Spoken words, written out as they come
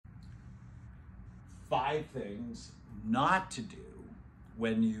5 things not to do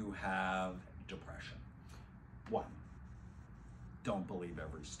when you have depression. 1, don't believe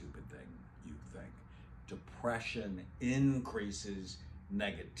every stupid thing you think. Depression increases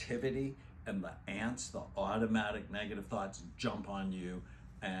negativity, and the ants, the automatic negative thoughts, jump on you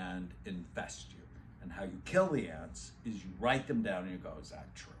and infest you. And how you kill the ants is you write them down and you go, is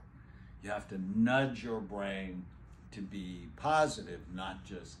that true? You have to nudge your brain to be positive, not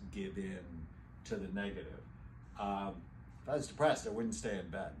just give in to the negative. If I was depressed, I wouldn't stay in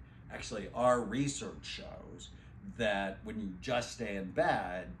bed. Actually, our research shows that when you just stay in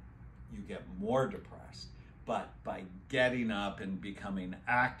bed, you get more depressed. But by getting up and becoming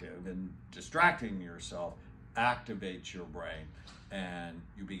active and distracting yourself activates your brain and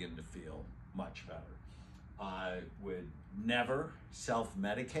you begin to feel much better. I would never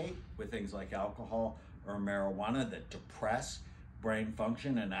self-medicate with things like alcohol or marijuana that depress brain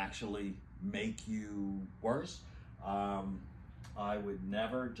function and actually make you worse. I would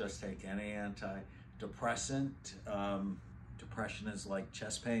never just take any antidepressant. Depression is like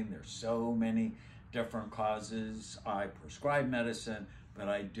chest pain. There's so many different causes. I prescribe medicine, but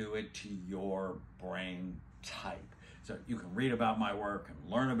I do it to your brain type. So you can read about my work and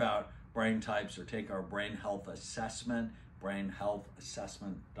learn about brain types or take our brain health assessment,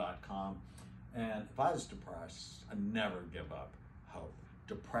 brainhealthassessment.com. And if I was depressed, I never give up hope.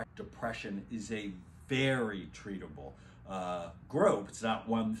 Depression is a very treatable group. It's not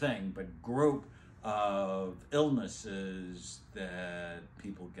one thing, but group of illnesses that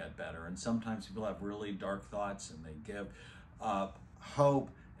people get better. And sometimes people have really dark thoughts and they give up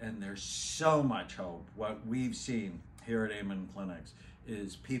hope, and there's so much hope. What we've seen here at Amen Clinics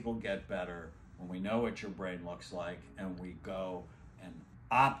is people get better when we know what your brain looks like and we go and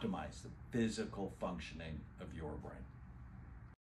optimize the physical functioning of your brain.